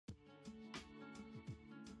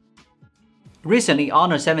Recently,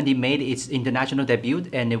 Honor 70 made its international debut,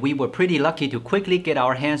 and we were pretty lucky to quickly get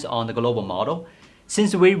our hands on the global model.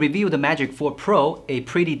 Since we reviewed the Magic 4 Pro, a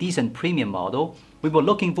pretty decent premium model, we were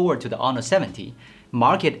looking forward to the Honor 70,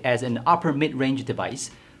 marketed as an upper mid-range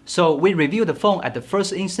device. So we reviewed the phone at the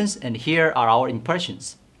first instance, and here are our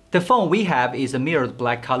impressions. The phone we have is a mirrored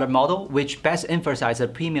black color model, which best emphasizes the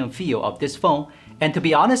premium feel of this phone. And to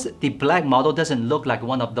be honest, the black model doesn't look like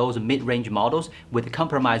one of those mid-range models with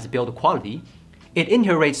compromised build quality. It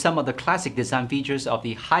integrates some of the classic design features of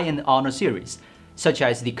the high-end Honor series, such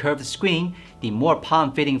as the curved screen, the more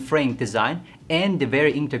palm-fitting frame design, and the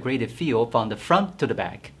very integrated feel from the front to the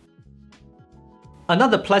back.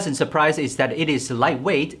 Another pleasant surprise is that it is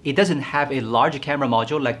lightweight. It doesn't have a large camera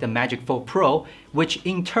module like the Magic 4 Pro, which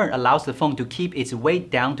in turn allows the phone to keep its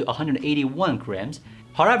weight down to 181 grams.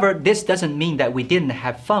 However, this doesn't mean that we didn't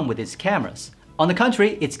have fun with its cameras. On the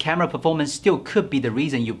contrary, its camera performance still could be the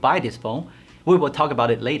reason you buy this phone. We will talk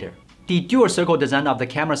about it later. The dual circle design of the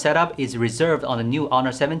camera setup is reserved on the new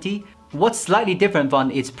Honor 70. What's slightly different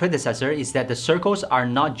from its predecessor is that the circles are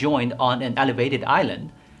not joined on an elevated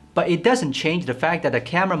island. But it doesn't change the fact that the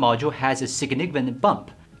camera module has a significant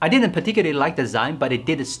bump. I didn't particularly like the design, but it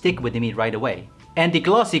did stick with me right away. And the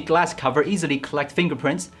glossy glass cover easily collects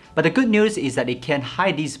fingerprints, but the good news is that it can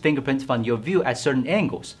hide these fingerprints from your view at certain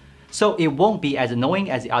angles, so it won't be as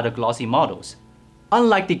annoying as the other glossy models.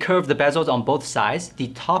 Unlike the curved bezels on both sides, the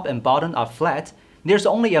top and bottom are flat. There's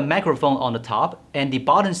only a microphone on the top, and the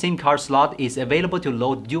bottom SIM card slot is available to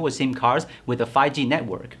load dual SIM cards with a 5G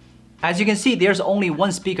network. As you can see, there's only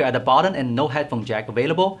one speaker at the bottom and no headphone jack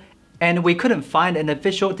available. And we couldn't find an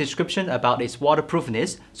official description about its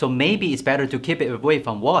waterproofness, so maybe it's better to keep it away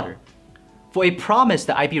from water. For a promised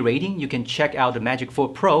IP rating, you can check out the Magic 4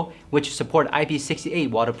 Pro, which supports IP68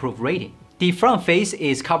 waterproof rating. The front face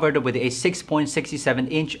is covered with a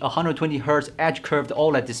 6.67-inch 120Hz edge-curved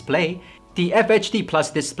Oled display. The FHD Plus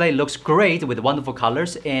display looks great with wonderful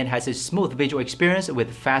colors and has a smooth visual experience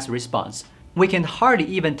with fast response. We can hardly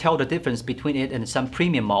even tell the difference between it and some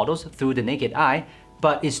premium models through the naked eye,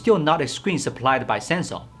 but it's still not a screen supplied by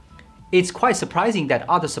Samsung. It's quite surprising that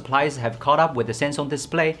other suppliers have caught up with the Samsung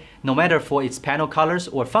display, no matter for its panel colors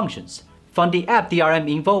or functions. From the app DRM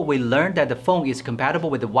info, we learned that the phone is compatible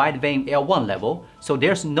with the wideband L1 level, so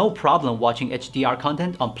there's no problem watching HDR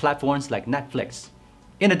content on platforms like Netflix.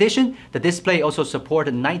 In addition, the display also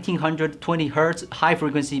supports 1920Hz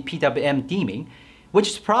high-frequency PWM dimming, which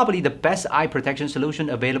is probably the best eye protection solution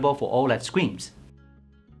available for OLED screens.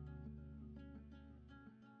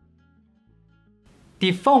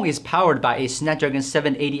 The phone is powered by a Snapdragon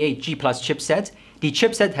 788G Plus chipset. The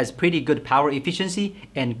chipset has pretty good power efficiency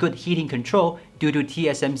and good heating control due to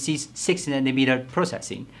TSMC's 6nm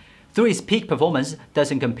processing, though its peak performance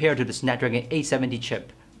doesn't compare to the Snapdragon 870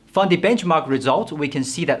 chip. From the benchmark result, we can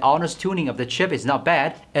see that Honor's tuning of the chip is not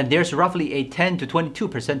bad, and there's roughly a 10 to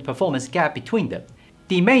 22% performance gap between them.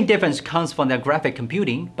 The main difference comes from the graphic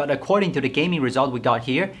computing, but according to the gaming result we got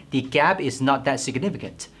here, the gap is not that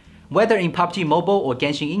significant. Whether in PUBG Mobile or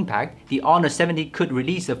Genshin Impact, the Honor 70 could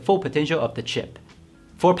release the full potential of the chip.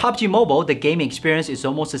 For PUBG Mobile, the gaming experience is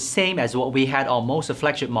almost the same as what we had on most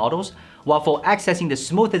flagship models, while for accessing the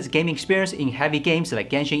smoothest gaming experience in heavy games like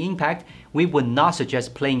Genshin Impact, we would not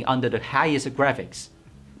suggest playing under the highest graphics.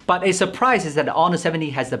 But a surprise is that the Honor 70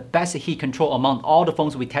 has the best heat control among all the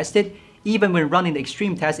phones we tested. Even when running the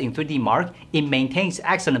extreme test in 3D Mark, it maintains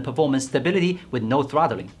excellent performance stability with no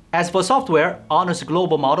throttling. As for software, Honor's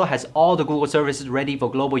global model has all the Google services ready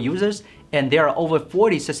for global users, and there are over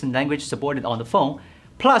 40 system languages supported on the phone.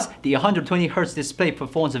 Plus, the 120Hz display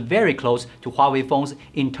performs very close to Huawei phones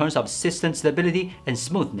in terms of system stability and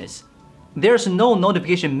smoothness. There's no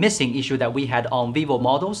notification missing issue that we had on Vivo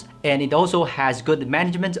models, and it also has good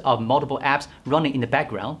management of multiple apps running in the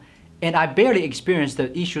background. And I barely experienced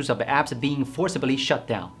the issues of the apps being forcibly shut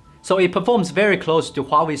down. So it performs very close to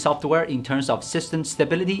Huawei software in terms of system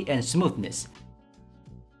stability and smoothness.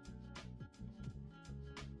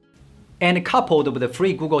 And coupled with the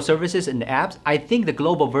free Google services and apps, I think the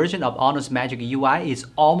global version of Honor's Magic UI is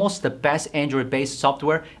almost the best Android-based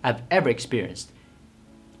software I've ever experienced.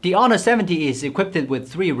 The Honor 70 is equipped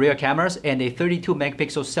with 3 rear cameras and a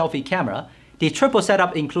 32-megapixel selfie camera. The triple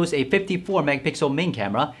setup includes a 54-megapixel main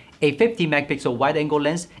camera, a 50-megapixel wide-angle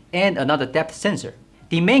lens, and another depth sensor.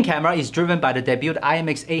 The main camera is driven by the debuted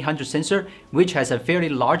IMX800 sensor, which has a fairly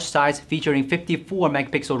large size featuring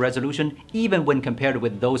 54-megapixel resolution even when compared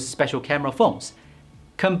with those special camera phones.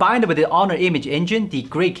 Combined with the Honor image engine, the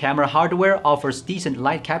great camera hardware offers decent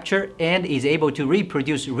light capture and is able to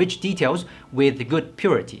reproduce rich details with good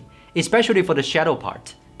purity, especially for the shadow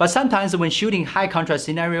part. But sometimes when shooting high contrast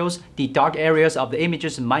scenarios, the dark areas of the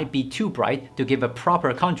images might be too bright to give a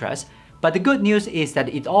proper contrast. But the good news is that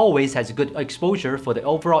it always has good exposure for the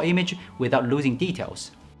overall image without losing details.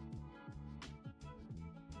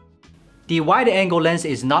 The wide-angle lens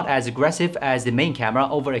is not as aggressive as the main camera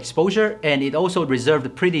over exposure, and it also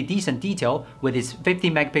reserved pretty decent detail with its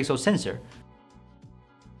 50-megapixel sensor.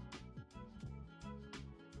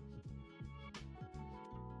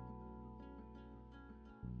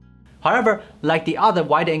 However, like the other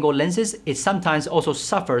wide-angle lenses, it sometimes also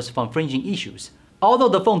suffers from fringing issues. Although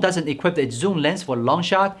the phone doesn't equip its zoom lens for long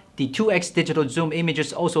shot, the 2x digital zoom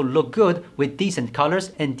images also look good with decent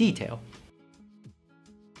colors and detail.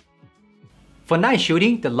 For night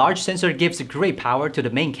shooting, the large sensor gives great power to the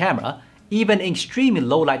main camera. Even in extremely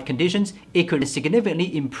low light conditions, it could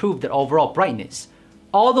significantly improve the overall brightness.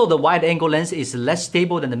 Although the wide-angle lens is less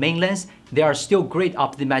stable than the main lens, there are still great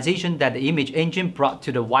optimization that the image engine brought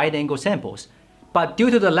to the wide-angle samples. But due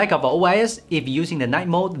to the lack of OIS, if using the night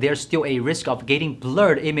mode, there's still a risk of getting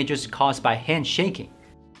blurred images caused by hand shaking.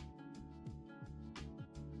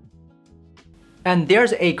 And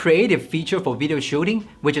there's a creative feature for video shooting,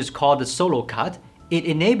 which is called the solo cut. It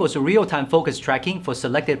enables real-time focus tracking for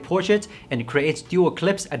selected portraits and creates dual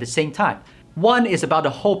clips at the same time. One is about the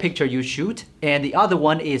whole picture you shoot, and the other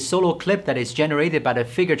one is solo clip that is generated by the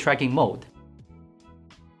figure tracking mode.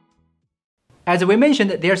 As we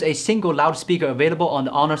mentioned, there's a single loudspeaker available on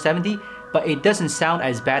the Honor 70, but it doesn't sound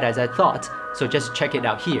as bad as I thought, so just check it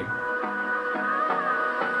out here.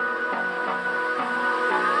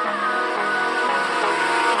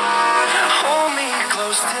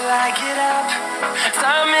 Till I get up,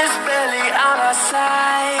 time is barely on our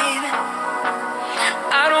side.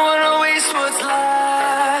 I don't wanna waste what's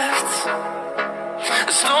left.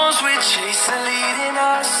 The storms we chase are leading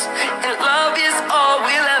us, and love is all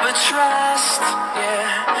we'll ever trust.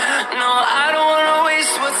 Yeah, no, I don't wanna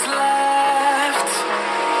waste what's left.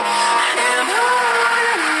 And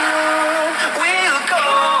on we'll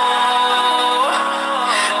go,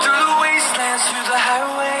 through the wastelands, through the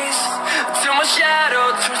highways, till my shadow.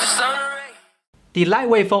 The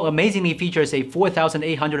lightweight phone amazingly features a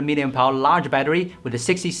 4,800 mAh large battery with a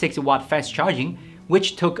 66-watt fast charging,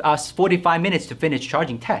 which took us 45 minutes to finish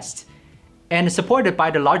charging tests. And supported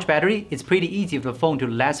by the large battery, it's pretty easy for the phone to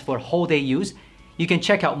last for whole day use. You can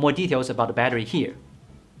check out more details about the battery here.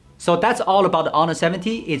 So that's all about the Honor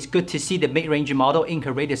 70. It's good to see the mid-range model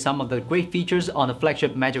incorporated some of the great features on the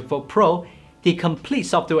flagship Magic 4 Pro. The complete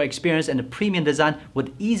software experience and the premium design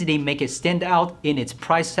would easily make it stand out in its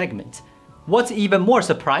price segment. What's even more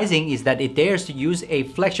surprising is that it dares to use a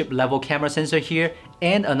flagship level camera sensor here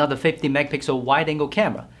and another 50-megapixel wide-angle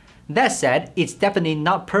camera. That said, it's definitely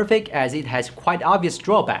not perfect as it has quite obvious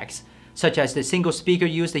drawbacks, such as the single speaker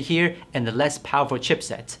used here and the less powerful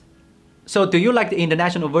chipset. So do you like the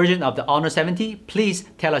international version of the Honor 70? Please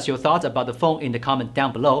tell us your thoughts about the phone in the comment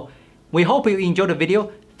down below. We hope you enjoyed the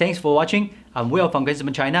video. Thanks for watching. I'm Will from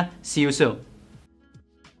Gizmochina. See you soon.